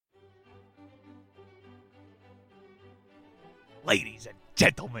Ladies and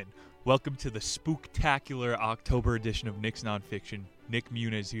gentlemen, welcome to the spooktacular October edition of Nick's Nonfiction. Nick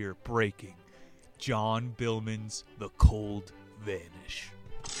Muniz here, breaking John Billman's The Cold Vanish.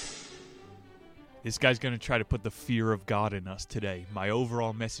 This guy's going to try to put the fear of God in us today. My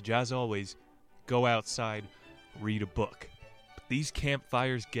overall message, as always, go outside, read a book. But these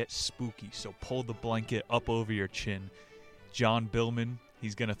campfires get spooky, so pull the blanket up over your chin. John Billman,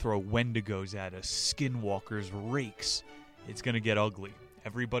 he's going to throw Wendigos at us, skinwalkers, rakes. It's going to get ugly.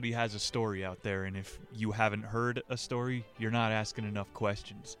 Everybody has a story out there, and if you haven't heard a story, you're not asking enough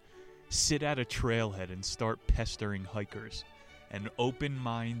questions. Sit at a trailhead and start pestering hikers. An open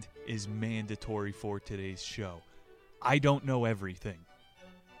mind is mandatory for today's show. I don't know everything.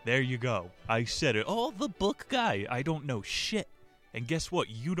 There you go. I said it. Oh, the book guy. I don't know shit. And guess what?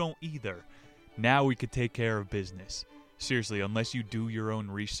 You don't either. Now we could take care of business. Seriously, unless you do your own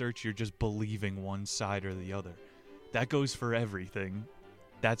research, you're just believing one side or the other. That goes for everything.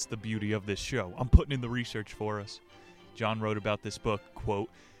 That's the beauty of this show. I'm putting in the research for us. John wrote about this book, quote,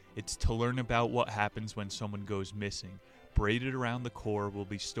 "It's to learn about what happens when someone goes missing. Braided around the core will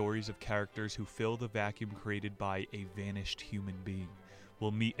be stories of characters who fill the vacuum created by a vanished human being.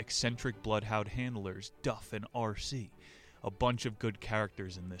 We'll meet eccentric bloodhound handlers, Duff and RC. A bunch of good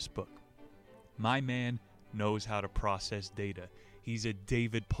characters in this book. My man knows how to process data. He's a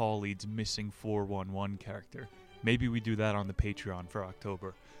David Paulides missing 411 character. Maybe we do that on the Patreon for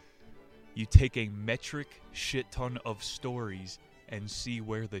October. You take a metric shit ton of stories and see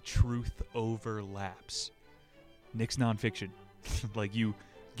where the truth overlaps. Nick's Nonfiction. Like, you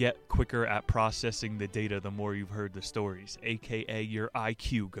get quicker at processing the data the more you've heard the stories, aka your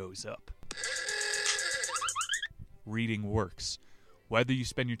IQ goes up. Reading works. Whether you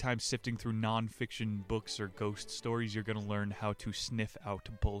spend your time sifting through nonfiction books or ghost stories, you're going to learn how to sniff out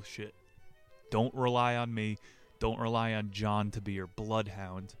bullshit. Don't rely on me. Don't rely on John to be your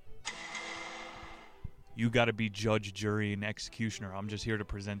bloodhound. You gotta be judge, jury, and executioner. I'm just here to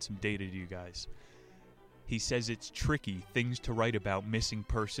present some data to you guys. He says it's tricky, things to write about missing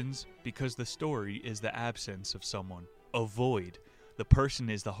persons, because the story is the absence of someone. A void. The person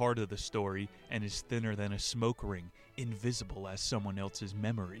is the heart of the story and is thinner than a smoke ring, invisible as someone else's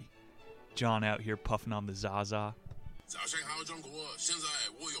memory. John out here puffing on the Zaza.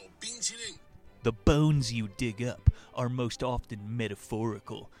 The bones you dig up are most often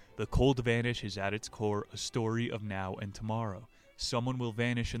metaphorical. The Cold Vanish is at its core a story of now and tomorrow. Someone will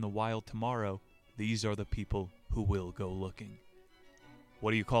vanish in the wild tomorrow. These are the people who will go looking.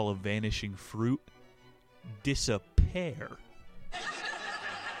 What do you call a vanishing fruit? Disappear.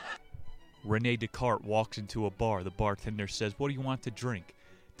 Rene Descartes walks into a bar. The bartender says, "What do you want to drink?"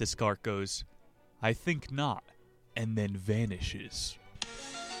 Descartes goes, "I think not," and then vanishes.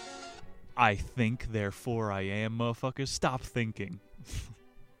 I think, therefore I am, motherfuckers. Stop thinking.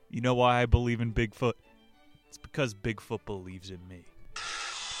 You know why I believe in Bigfoot? It's because Bigfoot believes in me.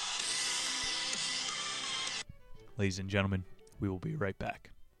 Ladies and gentlemen, we will be right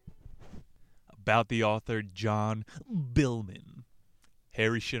back. About the author, John Billman.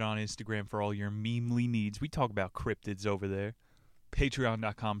 Harry shit on Instagram for all your memely needs. We talk about cryptids over there.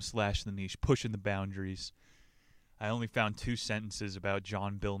 Patreon.com/theniche, pushing the boundaries. I only found 2 sentences about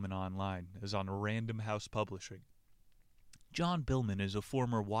John Billman online. It was on Random House Publishing. John Billman is a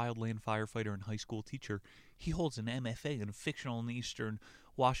former wildland firefighter and high school teacher. He holds an MFA in fictional in Eastern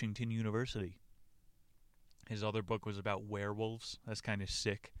Washington University. His other book was about werewolves. That's kind of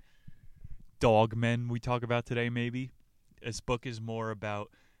sick. Dogmen we talk about today, maybe. This book is more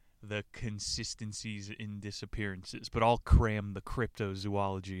about the consistencies in disappearances, but I'll cram the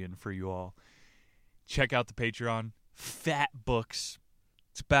cryptozoology in for you all. Check out the Patreon. Fat books.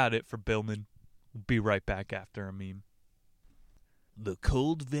 That's about it for Billman. We'll be right back after a meme. The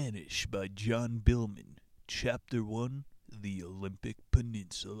Cold Vanish by John Billman. Chapter 1, The Olympic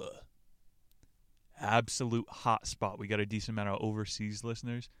Peninsula. Absolute hotspot. We got a decent amount of overseas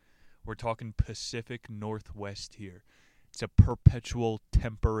listeners. We're talking Pacific Northwest here. It's a perpetual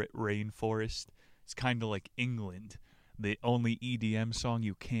temperate rainforest. It's kind of like England. The only EDM song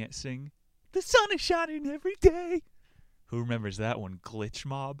you can't sing. The sun is shining every day. Who remembers that one? Glitch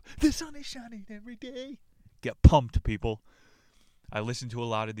Mob. The sun is shining every day. Get pumped, people. I listen to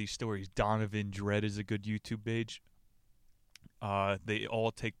a lot of these stories. Donovan Dread is a good YouTube page. They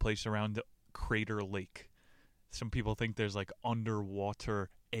all take place around Crater Lake. Some people think there's like underwater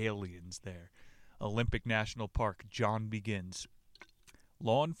aliens there. Olympic National Park. John begins.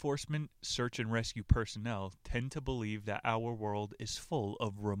 Law enforcement, search and rescue personnel tend to believe that our world is full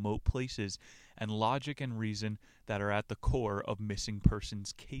of remote places and logic and reason that are at the core of missing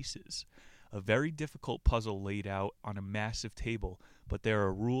persons cases. A very difficult puzzle laid out on a massive table, but there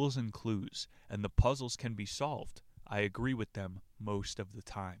are rules and clues, and the puzzles can be solved. I agree with them most of the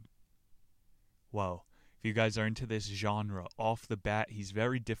time. Whoa. If you guys are into this genre, off the bat, he's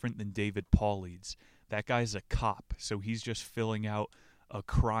very different than David Paulides. That guy's a cop, so he's just filling out a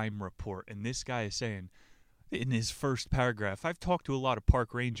crime report. And this guy is saying, in his first paragraph, I've talked to a lot of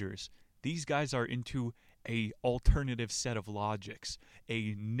park rangers. These guys are into a alternative set of logics,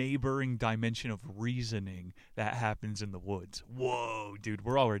 a neighboring dimension of reasoning that happens in the woods. Whoa, dude,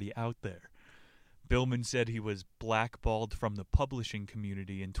 we're already out there. Billman said he was blackballed from the publishing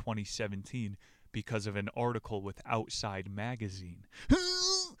community in 2017 because of an article with Outside Magazine.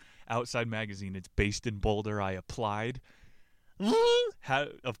 Outside Magazine, it's based in Boulder. I applied.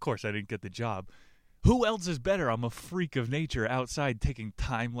 Of course, I didn't get the job. Who else is better? I'm a freak of nature outside taking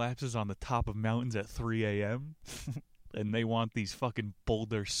time lapses on the top of mountains at 3 a.m. And they want these fucking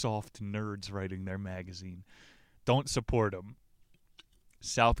Boulder soft nerds writing their magazine. Don't support them.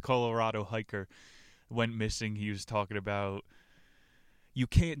 South Colorado hiker went missing. He was talking about you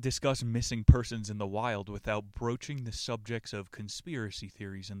can't discuss missing persons in the wild without broaching the subjects of conspiracy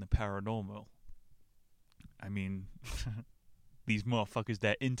theories and the paranormal. I mean, these motherfuckers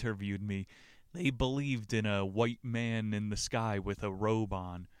that interviewed me, they believed in a white man in the sky with a robe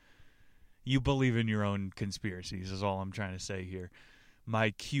on. You believe in your own conspiracies is all I'm trying to say here.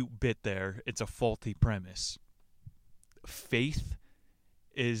 My cute bit there, it's a faulty premise. Faith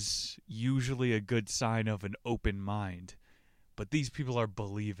is usually a good sign of an open mind. But these people are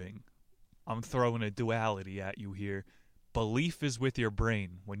believing. I'm throwing a duality at you here. Belief is with your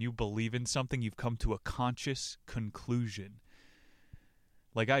brain. When you believe in something, you've come to a conscious conclusion.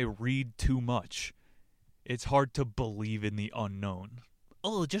 Like I read too much. It's hard to believe in the unknown.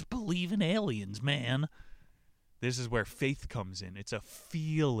 Oh, just believe in aliens, man. This is where faith comes in. It's a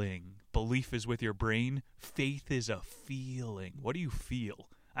feeling. Belief is with your brain. Faith is a feeling. What do you feel?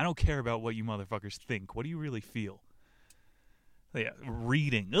 I don't care about what you motherfuckers think. What do you really feel? Yeah,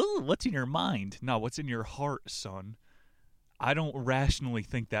 reading. Oh, what's in your mind? No, what's in your heart, son? I don't rationally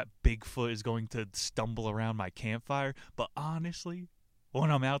think that Bigfoot is going to stumble around my campfire, but honestly,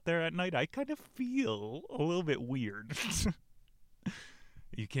 when I'm out there at night, I kind of feel a little bit weird.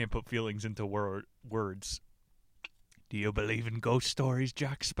 You can't put feelings into words. Do you believe in ghost stories,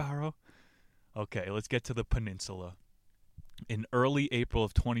 Jack Sparrow? Okay, let's get to the peninsula. In early April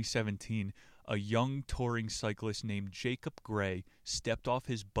of 2017, a young touring cyclist named Jacob Gray stepped off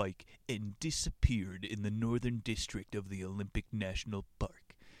his bike and disappeared in the northern district of the Olympic National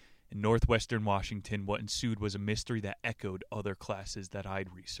Park. In northwestern Washington, what ensued was a mystery that echoed other classes that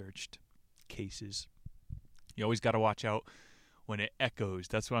I'd researched. Cases. You always got to watch out when it echoes.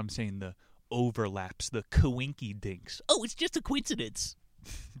 That's what I'm saying, the overlaps, the coinky-dinks. Oh, it's just a coincidence.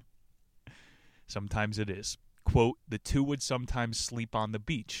 Sometimes it is. Quote, the two would sometimes sleep on the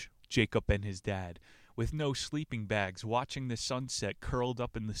beach, Jacob and his dad, with no sleeping bags, watching the sunset curled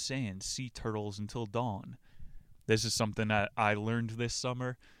up in the sand, sea turtles until dawn. This is something that I learned this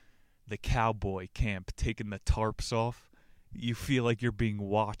summer. The cowboy camp, taking the tarps off. You feel like you're being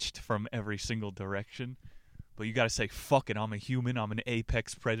watched from every single direction. But you gotta say, fuck it, I'm a human, I'm an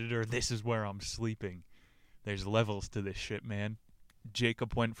apex predator, this is where I'm sleeping. There's levels to this shit, man.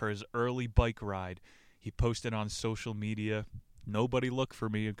 Jacob went for his early bike ride. He posted on social media, nobody look for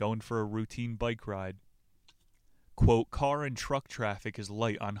me, going for a routine bike ride. Quote, car and truck traffic is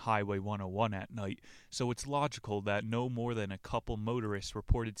light on Highway 101 at night, so it's logical that no more than a couple motorists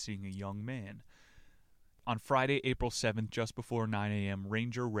reported seeing a young man. On Friday, April 7th, just before 9 a.m.,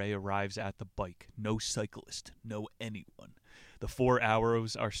 Ranger Ray arrives at the bike. No cyclist, no anyone. The 4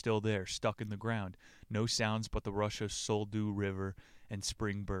 arrows are still there, stuck in the ground. No sounds but the rush of Soldu River and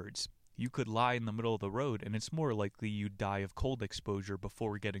spring birds. You could lie in the middle of the road, and it's more likely you'd die of cold exposure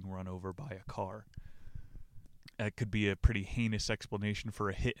before getting run over by a car. That could be a pretty heinous explanation for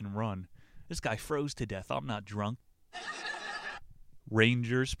a hit and run. This guy froze to death. I'm not drunk.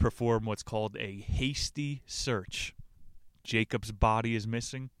 Rangers perform what's called a hasty search. Jacob's body is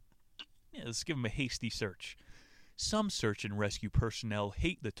missing. Yeah, let's give him a hasty search. Some search and rescue personnel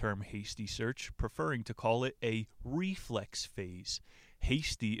hate the term hasty search, preferring to call it a reflex phase.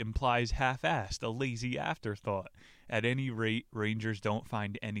 Hasty implies half-assed, a lazy afterthought. At any rate, Rangers don't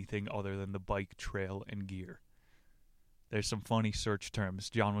find anything other than the bike, trail, and gear. There's some funny search terms.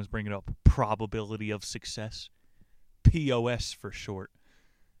 John was bringing up probability of success. POS for short.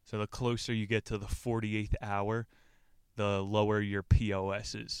 So the closer you get to the 48th hour, the lower your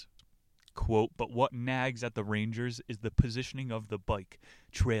POS is. Quote, but what nags at the Rangers is the positioning of the bike,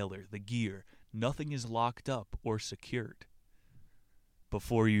 trailer, the gear. Nothing is locked up or secured.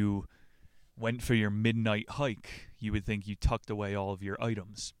 Before you Went for your midnight hike. You would think you tucked away all of your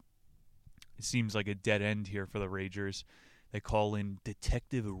items. It seems like a dead end here for the Ragers. They call in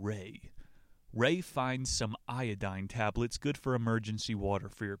Detective Ray. Ray finds some iodine tablets good for emergency water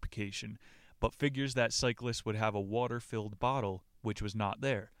purification, but figures that cyclist would have a water-filled bottle, which was not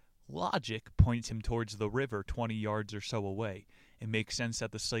there. Logic points him towards the river 20 yards or so away. It makes sense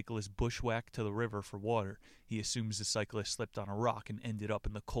that the cyclist bushwhacked to the river for water. He assumes the cyclist slipped on a rock and ended up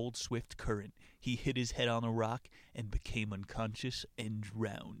in the cold, swift current. He hit his head on a rock and became unconscious and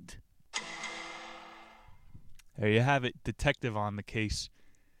drowned. There you have it. Detective on the case.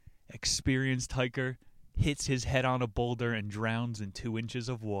 Experienced hiker hits his head on a boulder and drowns in 2 inches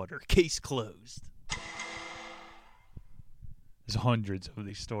of water. Case closed. There's hundreds of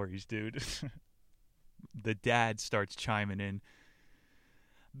these stories, dude. The dad starts chiming in.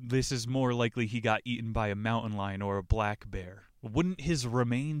 This is more likely he got eaten by a mountain lion or a black bear. Wouldn't his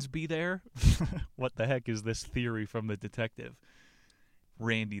remains be there? What the heck is this theory from the detective?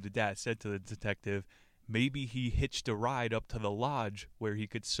 Randy, the dad, said to the detective, maybe he hitched a ride up to the lodge where he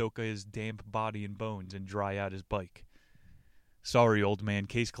could soak his damp body and bones and dry out his bike. Sorry, old man,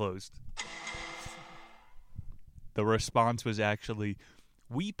 case closed. The response was actually,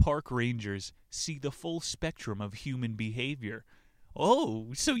 we park rangers see the full spectrum of human behavior.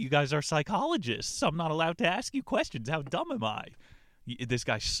 Oh, so you guys are psychologists. I'm not allowed to ask you questions. How dumb am I? This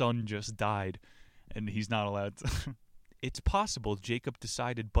guy's son just died, and he's not allowed to. It's possible Jacob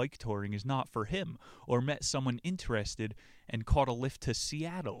decided bike touring is not for him, or met someone interested and caught a lift to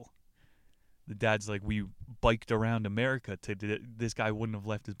Seattle. The dad's like, we biked around America. This guy wouldn't have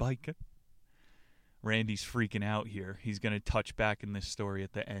left his bike. Randy's freaking out here. He's going to touch back in this story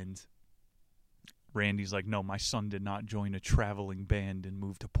at the end. Randy's like, no, my son did not join a traveling band and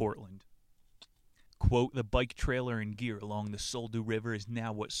move to Portland. Quote, the bike trailer and gear along the Soldu River is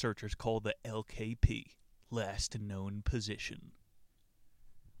now what searchers call the LKP, last known position.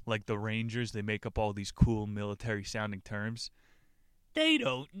 Like the Rangers, they make up all these cool military-sounding terms. They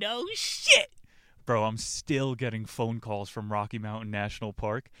don't know shit! Bro, I'm still getting phone calls from Rocky Mountain National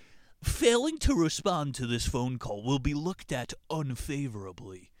Park. Failing to respond to this phone call will be looked at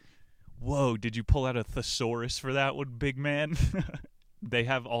unfavorably. Whoa, did you pull out a thesaurus for that one, big man? They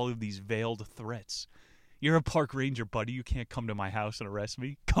have all of these veiled threats. You're a park ranger, buddy. You can't come to my house and arrest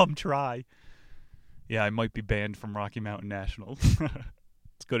me. Come try. Yeah, I might be banned from Rocky Mountain National.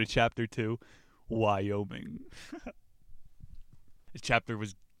 Let's go to Chapter 2, Wyoming. This chapter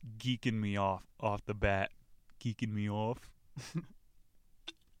was geeking me off the bat. Geeking me off.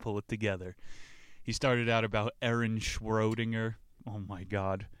 Pull it together. He started out about Aaron Schrodinger. Oh my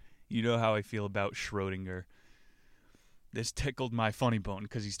God. You know how I feel about Schrodinger. This tickled my funny bone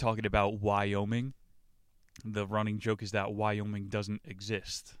because he's talking about Wyoming. The running joke is that Wyoming doesn't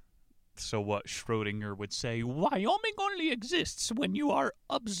exist. So what Schrodinger would say, Wyoming only exists when you are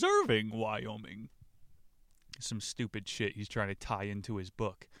observing Wyoming. Some stupid shit he's trying to tie into his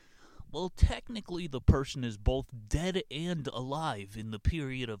book. Well, technically the person is both dead and alive in the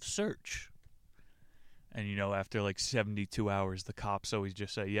period of search. And, you know, after like 72 hours, the cops always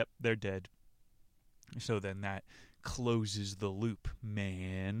just say, yep, they're dead. So then that closes the loop,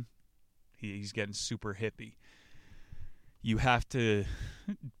 man. He's getting super hippie. You have to,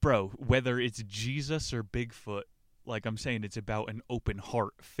 bro, whether it's Jesus or Bigfoot, like I'm saying, it's about an open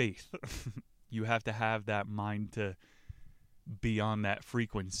heart faith. You have to have that mind to be on that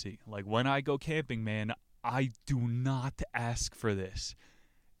frequency. Like when I go camping, man, I do not ask for this.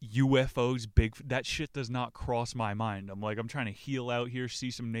 UFOs, that shit does not cross my mind. I'm trying to heal out here,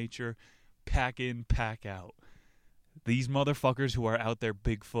 see some nature, pack in, pack out. These motherfuckers who are out there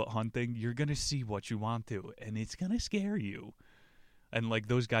Bigfoot hunting, you're going to see what you want to, and it's going to scare you. And, like,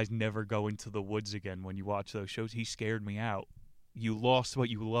 those guys never go into the woods again when you watch those shows. He scared me out. You lost what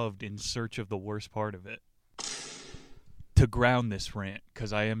you loved in search of the worst part of it. To ground this rant,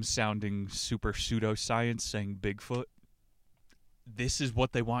 because I am sounding super pseudoscience saying Bigfoot, this is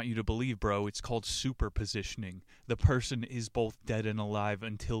what they want you to believe, bro. It's called superpositioning. The person is both dead and alive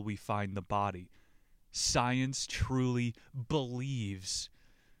until we find the body. Science truly believes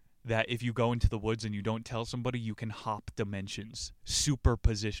that if you go into the woods and you don't tell somebody, you can hop dimensions.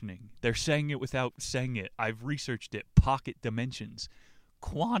 Superpositioning. They're saying it without saying it. I've researched it. Pocket dimensions.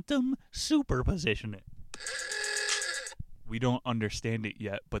 Quantum superpositioning. We don't understand it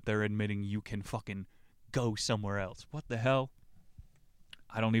yet, but they're admitting you can fucking go somewhere else. What the hell?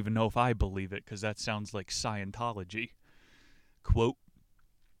 I don't even know if I believe it, because that sounds like Scientology. Quote,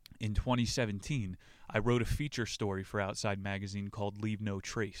 In 2017, I wrote a feature story for Outside Magazine called Leave No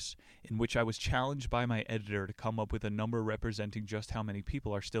Trace, in which I was challenged by my editor to come up with a number representing just how many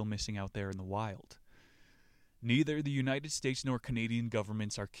people are still missing out there in the wild. Neither the United States nor Canadian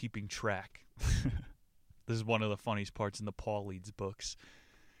governments are keeping track. This is one of the funniest parts in the Paul Leeds books.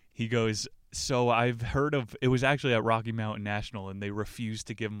 He goes, so I've heard of, it was actually at Rocky Mountain National, and they refused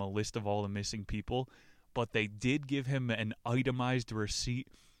to give him a list of all the missing people, but they did give him an itemized receipt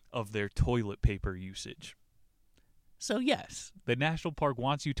of their toilet paper usage. So yes, the national park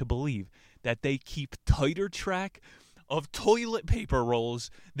wants you to believe that they keep tighter track of toilet paper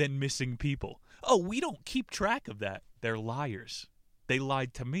rolls than missing people. Oh, we don't keep track of that. They're liars. They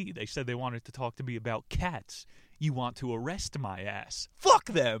lied to me. They said they wanted to talk to me about cats. You want to arrest my ass. Fuck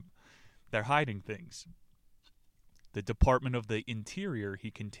them! They're hiding things. The Department of the Interior, he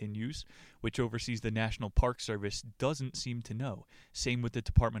continues, which oversees the National Park Service, doesn't seem to know. Same with the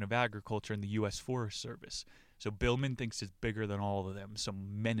Department of Agriculture and the U.S. Forest Service. So Billman thinks it's bigger than all of them,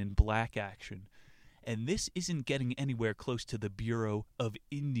 some Men in Black action. And this isn't getting anywhere close to the Bureau of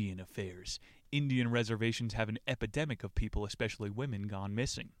Indian Affairs. Indian reservations have an epidemic of people, especially women, gone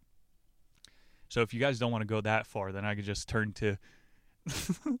missing. So if you guys don't want to go that far, then I could just turn to...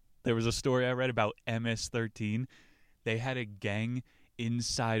 There was a story I read about MS-13. They had a gang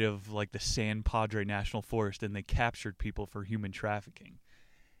inside of like the San Padre National Forest, and they captured people for human trafficking.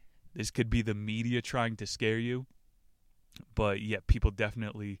 This could be the media trying to scare you, but yeah, people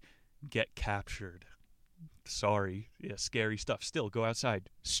definitely get captured. Sorry. Yeah, scary stuff. Still, go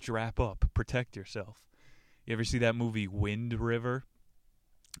outside. Strap up. Protect yourself. You ever see that movie Wind River?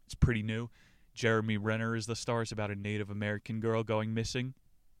 It's pretty new. Jeremy Renner is the star. It's about a Native American girl going missing.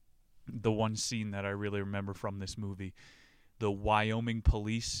 The one scene that I really remember from this movie, the Wyoming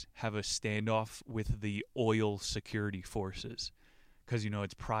police have a standoff with the oil security forces. Because,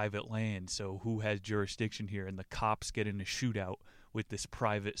 it's private land, so who has jurisdiction here? And the cops get in a shootout with this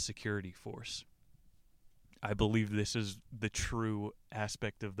private security force. I believe this is the true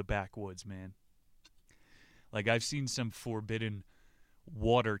aspect of the backwoods, man. Like, I've seen some forbidden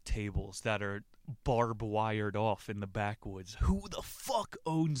water tables that are barbed wired off in the backwoods. Who the fuck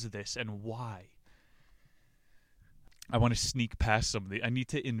owns this and why? I want to sneak past somebody. I need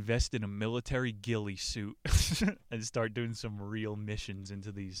to invest in a military ghillie suit and start doing some real missions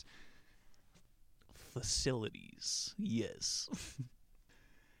into these facilities. Yes.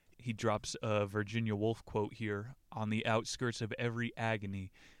 He drops a Virginia Woolf quote here. On the outskirts of every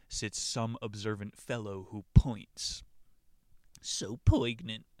agony sits some observant fellow who points. So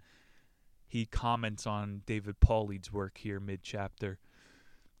poignant. He comments on David Paulide's work here mid-chapter.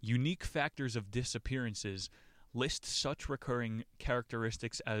 Unique factors of disappearances list such recurring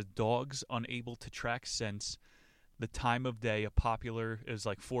characteristics as dogs unable to track scents, the time of day, a popular is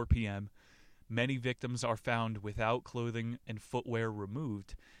like 4 p.m. Many victims are found without clothing and footwear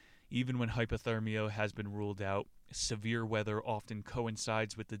removed. Even when hypothermia has been ruled out, severe weather often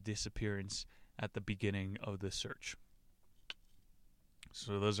coincides with the disappearance at the beginning of the search.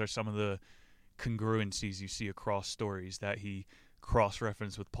 So those are some of the congruencies you see across stories that he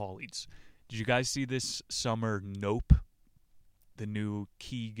cross-referenced with Paulides. Did you guys see this summer Nope, the new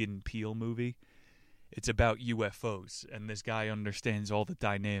Keegan Peele movie? It's about UFOs, and this guy understands all the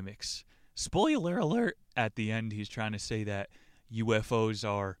dynamics. Spoiler alert! At the end, he's trying to say that UFOs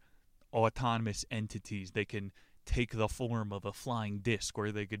are autonomous entities. They can take the form of a flying disc,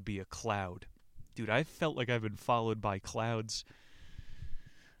 or they could be a cloud. Dude, I felt like I've been followed by clouds.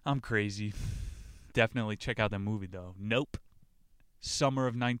 I'm crazy. Definitely check out that movie, though. Nope. Summer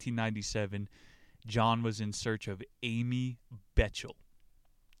of 1997, John was in search of Amy Betchel.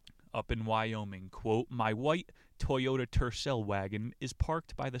 Up in Wyoming, quote, my white Toyota Tercel wagon is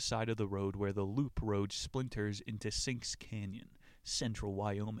parked by the side of the road where the loop road splinters into Sinks Canyon, central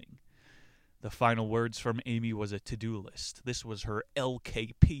Wyoming. The final words from Amy was a to-do list. This was her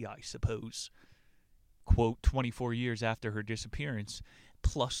LKP, I suppose. Quote, 24 years after her disappearance,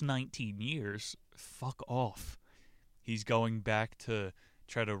 plus 19 years, fuck off. He's going back to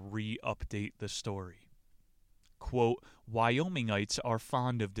try to re-update the story. Quote, Wyomingites are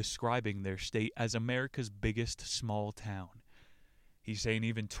fond of describing their state as America's biggest small town. He's saying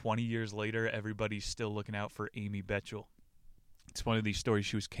even 20 years later, everybody's still looking out for Amy Betchel. It's one of these stories.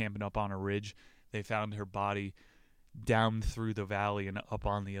 She was camping up on a ridge. They found her body down through the valley, and up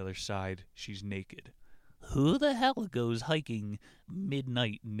on the other side, she's naked. Who the hell goes hiking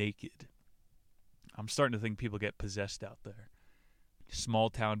midnight naked? I'm starting to think people get possessed out there. Small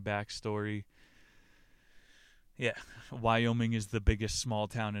town backstory. Yeah, Wyoming is the biggest small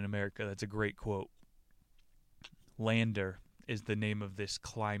town in America. That's a great quote. Lander, is the name of this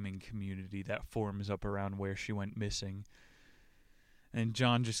climbing community that forms up around where she went missing. And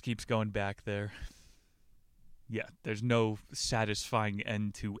John just keeps going back there. Yeah, there's no satisfying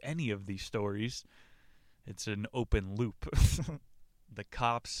end to any of these stories. It's an open loop. The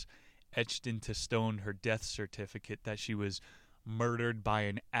cops etched into stone her death certificate that she was murdered by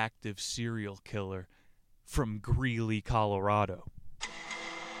an active serial killer from Greeley, Colorado.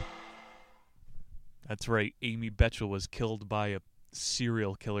 That's right, Amy Betchel was killed by a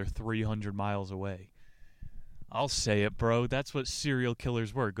serial killer 300 miles away. I'll say it, bro. That's what serial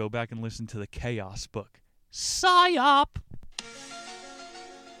killers were. Go back and listen to the Chaos book. PSYOP!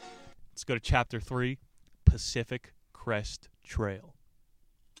 Let's go to Chapter 3, Pacific Crest Trail.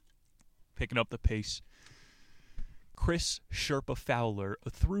 Picking up the pace. Chris Sherpa Fowler, a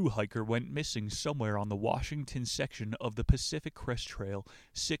thru hiker, went missing somewhere on the Washington section of the Pacific Crest Trail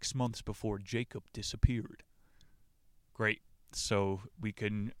 6 months before Jacob disappeared. Great. So we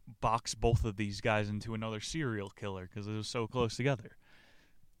can box both of these guys into another serial killer because it was so close together.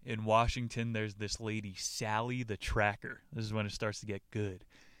 In Washington, there's this lady, Sally the Tracker. This is when it starts to get good.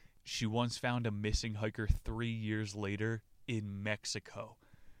 She once found a missing hiker 3 years later in Mexico.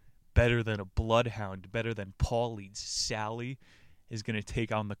 Better than a bloodhound, better than Paul Leeds, Sally is going to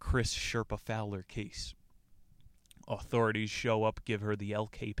take on the Chris Sherpa Fowler case. Authorities show up, give her the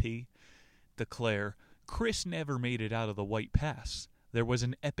LKP, declare, Chris never made it out of the White Pass. There was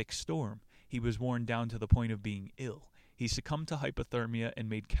an epic storm. He was worn down to the point of being ill. He succumbed to hypothermia and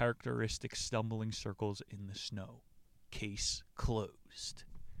made characteristic stumbling circles in the snow. Case closed.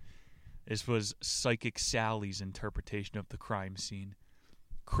 This was Psychic Sally's interpretation of the crime scene.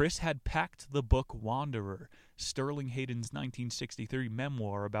 Chris had packed the book Wanderer, Sterling Hayden's 1963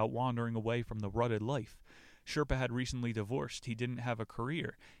 memoir about wandering away from the rutted life. Sherpa had recently divorced. He didn't have a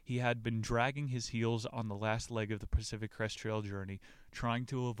career. He had been dragging his heels on the last leg of the Pacific Crest Trail journey, trying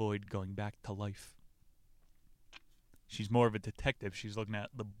to avoid going back to life. She's more of a detective. She's looking at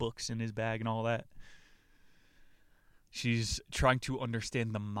the books in his bag and all that. She's trying to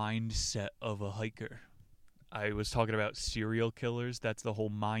understand the mindset of a hiker. I was talking about serial killers. That's the whole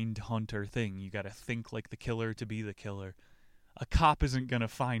mind hunter thing. You got to think like the killer to be the killer. A cop isn't going to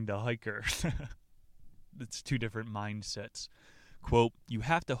find a hiker. It's two different mindsets. Quote, you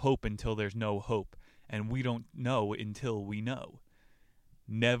have to hope until there's no hope, and we don't know until we know.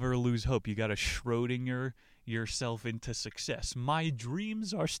 Never lose hope. You got to Schrodinger yourself into success. My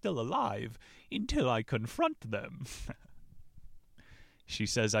dreams are still alive until I confront them. She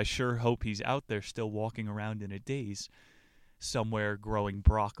says, I sure hope he's out there still walking around in a daze, somewhere growing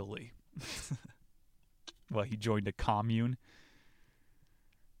broccoli. Well, he joined a commune.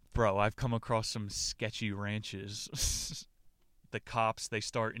 Bro, I've come across some sketchy ranches. The cops, they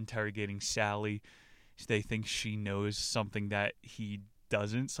start interrogating Sally. They think she knows something that he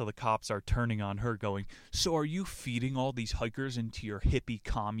doesn't, so the cops are turning on her going, so are you feeding all these hikers into your hippie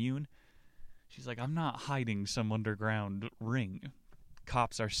commune? She's like, I'm not hiding some underground ring.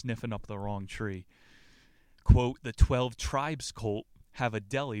 Cops are sniffing up the wrong tree. Quote, the 12 Tribes cult have a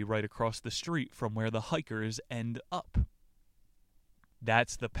deli right across the street from where the hikers end up.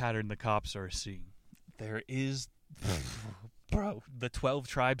 That's the pattern the cops are seeing. There is, bro, the 12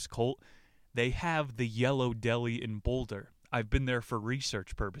 Tribes cult, they have the Yellow Deli in Boulder. I've been there for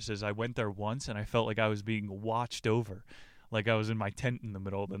research purposes. I went there once and I felt like I was being watched over, like I was in my tent in the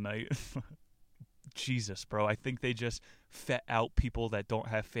middle of the night. Jesus, bro. I think they just fet out people that don't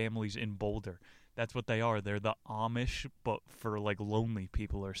have families in Boulder. That's what they are. They're the Amish, but for like lonely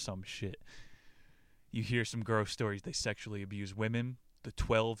people or some shit. You hear some gross stories. They sexually abuse women. The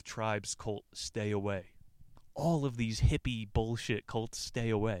 12 Tribes cult, stay away. All of these hippie bullshit cults, stay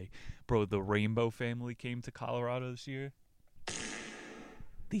away. Bro, the Rainbow family came to Colorado this year.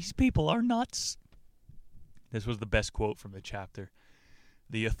 These people are nuts. This was the best quote from the chapter.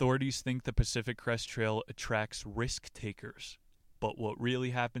 The authorities think the Pacific Crest Trail attracts risk takers, but what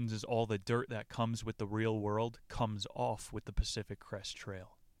really happens is all the dirt that comes with the real world comes off with the Pacific Crest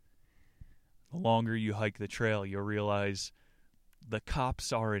Trail. The longer you hike the trail, you'll realize the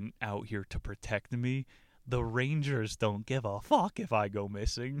cops aren't out here to protect me. The rangers don't give a fuck if I go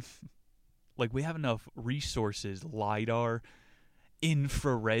missing. Like, we have enough resources, LiDAR,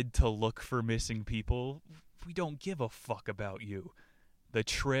 infrared to look for missing people. We don't give a fuck about you. The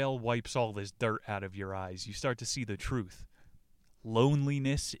trail wipes all this dirt out of your eyes. You start to see the truth.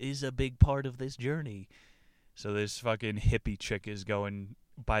 Loneliness is a big part of this journey. So this fucking hippie chick is going,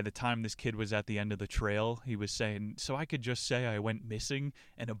 by the time this kid was at the end of the trail, he was saying, so I could just say I went missing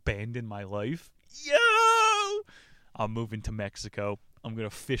and abandoned my life? Yo! I'm moving to Mexico. I'm going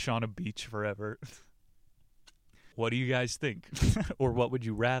to fish on a beach forever. What do you guys think? Or what would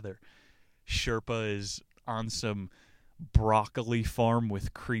you rather? Sherpa is on some broccoli farm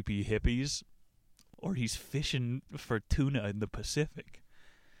with creepy hippies, or he's fishing for tuna in the Pacific,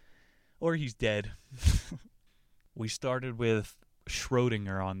 or he's dead. We started with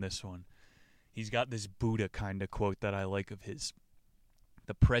Schrodinger on this one. He's got this Buddha kind of quote that I like of his.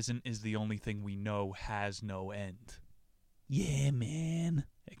 The present is the only thing we know has no end. Yeah, man.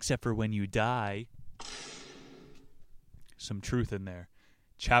 Except for when you die. Some truth in there.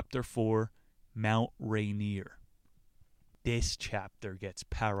 Chapter 4, Mount Rainier. This chapter gets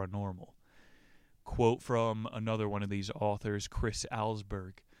paranormal. Quote from another one of these authors, Chris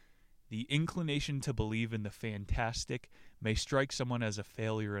Alsberg. The inclination to believe in the fantastic may strike someone as a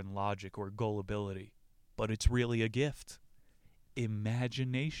failure in logic or gullibility, but it's really a gift.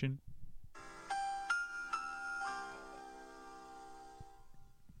 Imagination.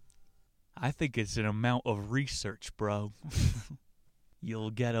 I think it's an amount of research, bro.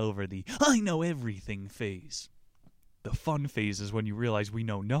 You'll get over the I know everything phase. The fun phase is when you realize we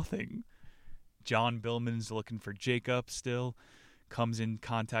know nothing. John Billman's looking for Jacob still. Comes in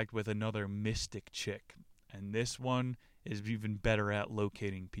contact with another mystic chick, and this one is even better at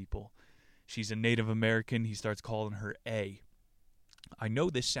locating people. She's a Native American. He starts calling her A. I know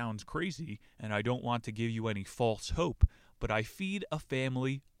this sounds crazy, and I don't want to give you any false hope, but I feed a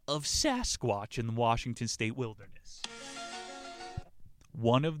family of Sasquatch in the Washington State wilderness.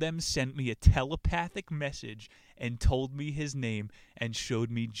 One of them sent me a telepathic message and told me his name and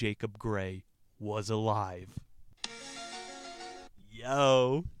showed me Jacob Gray was alive.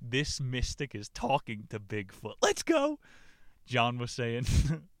 Yo, this mystic is talking to Bigfoot. Let's go. John was saying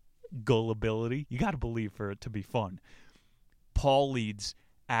gullibility. You got to believe for it to be fun. Paul Leeds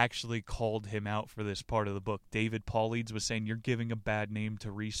actually called him out for this part of the book. David Paul Leeds was saying, you're giving a bad name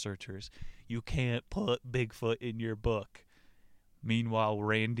to researchers. You can't put Bigfoot in your book. Meanwhile,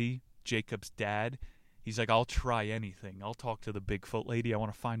 Randy, Jacob's dad, he's like, I'll try anything. I'll talk to the Bigfoot lady. I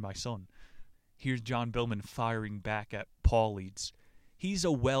want to find my son. Here's John Billman firing back at Paul Leeds. He's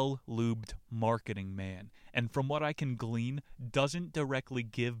a well-lubed marketing man, and from what I can glean, doesn't directly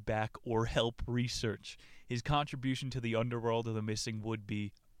give back or help research. His contribution to the underworld of the missing would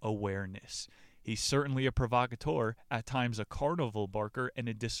be awareness. He's certainly a provocateur, at times a carnival barker, and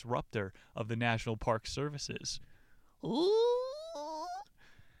a disruptor of the National Park Services. Ooh.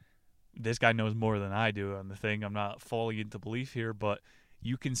 This guy knows more than I do on the thing. I'm not falling into belief here, but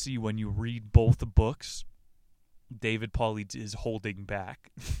you can see when you read both books, David Paul Leeds is holding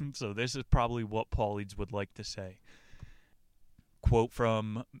back. So this is probably what Paul Leeds would like to say. Quote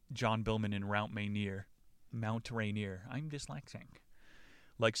from John Billman in Mount Rainier. I'm dyslexic.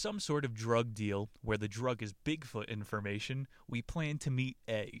 Like some sort of drug deal where the drug is Bigfoot information, we plan to meet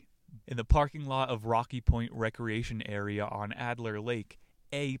A. In the parking lot of Rocky Point Recreation Area on Adler Lake,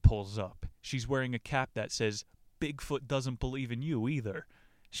 A pulls up. She's wearing a cap that says, Bigfoot doesn't believe in you either.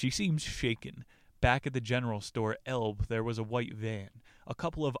 She seems shaken. Back at the general store, Elb, there was a white van, a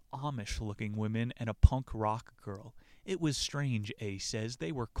couple of Amish-looking women, and a punk rock girl. It was strange, A says.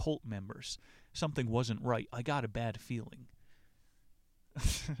 They were cult members. Something wasn't right. I got a bad feeling.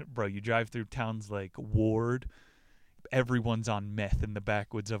 Bro, you drive through towns like Ward, everyone's on meth in the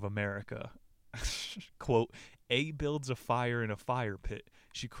backwoods of America. Quote, A builds a fire in a fire pit.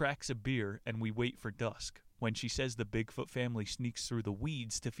 She cracks a beer, and we wait for dusk. When she says the Bigfoot family sneaks through the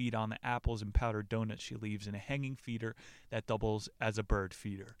weeds to feed on the apples and powdered donuts she leaves in a hanging feeder that doubles as a bird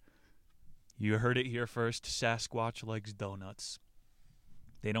feeder. You heard it here first. Sasquatch likes donuts.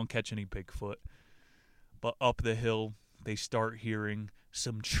 They don't catch any Bigfoot. But up the hill, they start hearing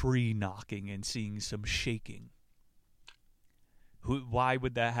some tree knocking and seeing some shaking. Why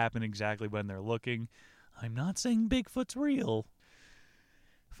would that happen exactly when they're looking? I'm not saying Bigfoot's real.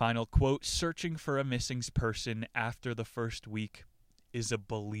 Final quote, searching for a missing person after the first week is a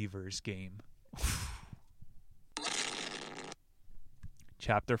believer's game.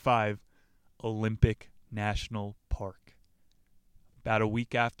 Chapter 5, Olympic National Park. About a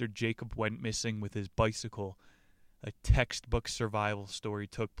week after Jacob went missing with his bicycle, a textbook survival story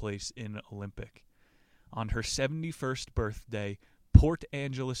took place in Olympic. On her 71st birthday, Port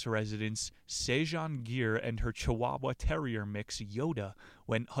Angeles residents Sejan Gear and her Chihuahua Terrier mix Yoda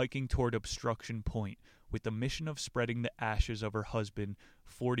went hiking toward Obstruction Point with the mission of spreading the ashes of her husband,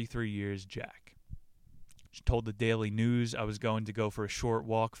 43 years Jack. She told the Daily News, I was going to go for a short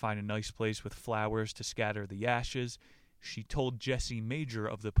walk, find a nice place with flowers to scatter the ashes. She told Jesse Major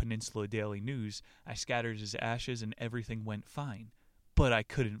of the Peninsula Daily News, I scattered his ashes and everything went fine, but I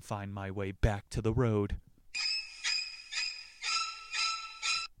couldn't find my way back to the road.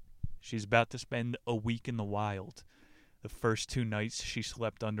 She's about to spend a week in the wild. The first 2 nights, she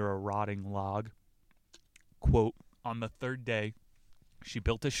slept under a rotting log. Quote, on the third day, she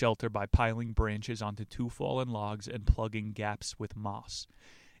built a shelter by piling branches onto 2 fallen logs and plugging gaps with moss.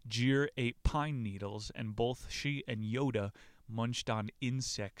 Jeer ate pine needles, and both she and Yoda munched on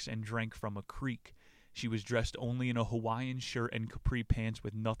insects and drank from a creek. She was dressed only in a Hawaiian shirt and capri pants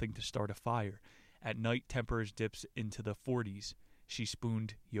with nothing to start a fire. At night, temperatures dipped into the 40s. She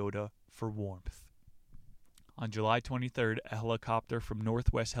spooned Yoda for warmth. On July 23rd, a helicopter from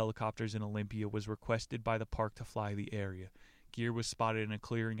Northwest Helicopters in Olympia was requested by the park to fly the area. Gear was spotted in a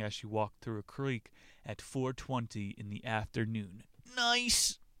clearing as she walked through a creek at 4:20 in the afternoon.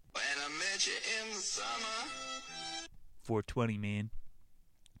 Nice! When I met you in the summer. 4:20, man.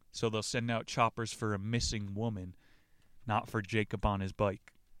 So they'll send out choppers for a missing woman, not for Jacob on his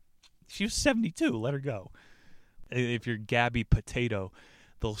bike. She was 72. Let her go. If you're Gabby Potato,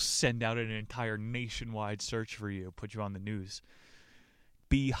 they'll send out an entire nationwide search for you, put you on the news.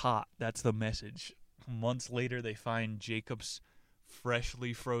 Be hot. That's the message. Months later, they find Jacob's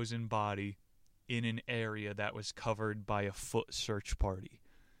freshly frozen body in an area that was covered by a foot search party.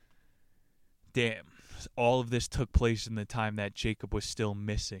 Damn. All of this took place in the time that Jacob was still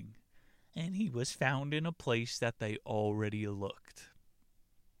missing. And he was found in a place that they already looked.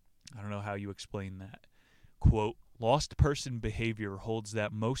 I don't know how you explain that. Quote, lost person behavior holds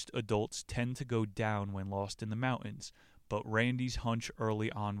that most adults tend to go down when lost in the mountains, but Randy's hunch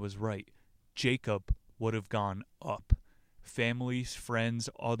early on was right. Jacob would have gone up. Families, friends,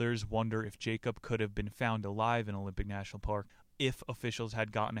 others wonder if Jacob could have been found alive in Olympic National Park if officials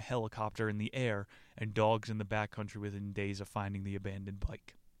had gotten a helicopter in the air and dogs in the backcountry within days of finding the abandoned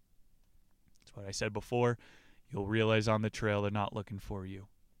bike. That's what I said before. You'll realize on the trail they're not looking for you.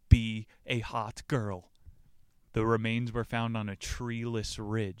 Be a hot girl. The remains were found on a treeless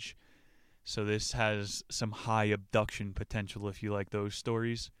ridge. So this has some high abduction potential if you like those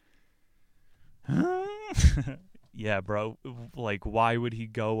stories. Yeah, bro. Like, why would he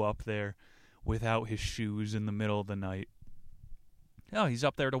go up there without his shoes in the middle of the night? Oh, he's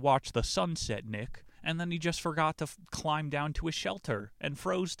up there to watch the sunset, Nick. And then he just forgot to climb down to a shelter and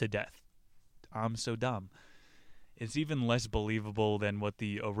froze to death. I'm so dumb. It's even less believable than what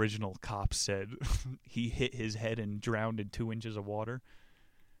the original cops said. He hit his head and drowned in 2 inches of water.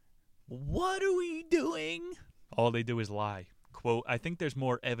 What are we doing? All they do is lie. Quote, I think there's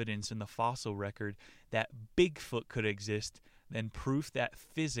more evidence in the fossil record that Bigfoot could exist than proof that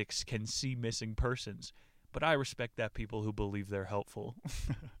physics can see missing persons. But I respect that people who believe they're helpful.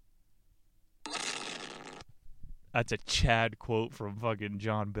 That's a Chad quote from fucking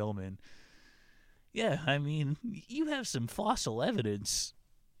John Billman. Yeah, I mean, you have some fossil evidence.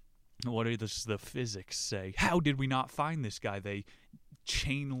 What does the physics say? How did we not find this guy? They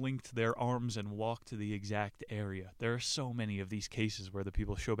chain-linked their arms and walked to the exact area. There are so many of these cases where the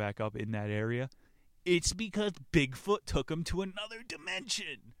people show back up in that area. It's because Bigfoot took them to another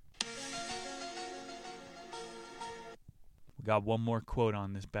dimension. We got one more quote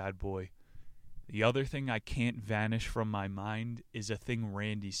on this bad boy. The other thing I can't vanish from my mind is a thing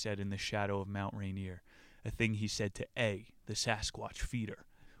Randy said in the shadow of Mount Rainier. A thing he said to A, the Sasquatch feeder.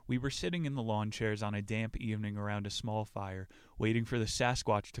 We were sitting in the lawn chairs on a damp evening around a small fire, waiting for the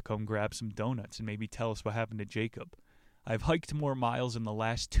Sasquatch to come grab some donuts and maybe tell us what happened to Jacob. I've hiked more miles in the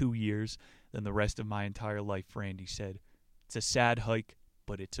last 2 years than the rest of my entire life, Randy said. It's a sad hike,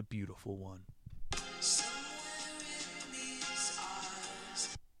 but it's a beautiful one.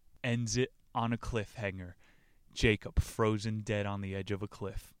 Ends it on a cliffhanger. Jacob frozen dead on the edge of a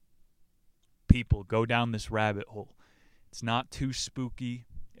cliff. People, go down this rabbit hole. It's not too spooky.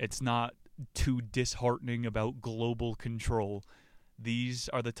 It's not too disheartening about global control. These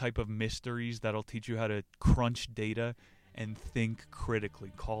are the type of mysteries that'll teach you how to crunch data and think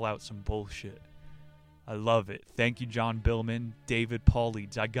critically. Call out some bullshit. I love it. Thank you, John Billman. David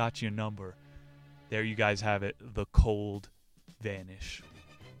Paulides, I got your number. There you guys have it. The Cold Vanish.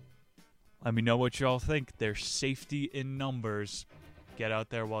 Let me know what y'all think. There's safety in numbers. Get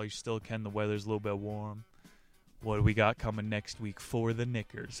out there while you still can. The weather's a little bit warm. What do we got coming next week for the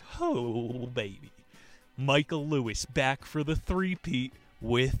Knickers? Oh, baby. Michael Lewis back for the three-peat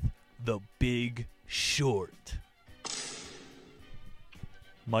with The Big Short.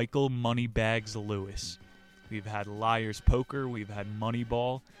 Michael Moneybags Lewis. We've had Liar's Poker. We've had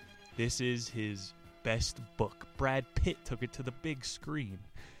Moneyball. This is his best book. Brad Pitt took it to the big screen.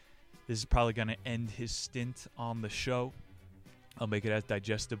 This is probably going to end his stint on the show. I'll make it as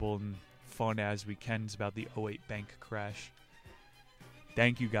digestible and fun as we can. It's about the 2008 bank crash.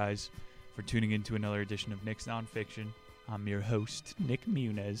 Thank you guys for tuning in to another edition of Nick's Nonfiction. I'm your host, Nick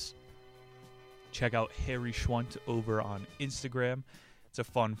Muniz. Check out Harry Schwunt over on Instagram. It's a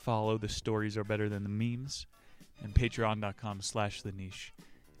fun follow. The stories are better than the memes. And patreon.com/the niche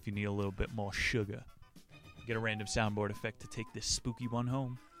if you need a little bit more sugar. Get a random soundboard effect to take this spooky one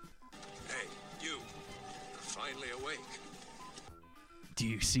home. Hey, you. Finally awake. Do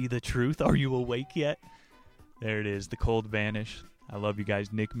you see the truth? Are you awake yet? There it is, the cold vanish. I love you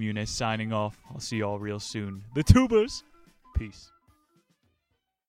guys. Nick Muniz signing off. I'll see you all real soon. The tubers. Peace.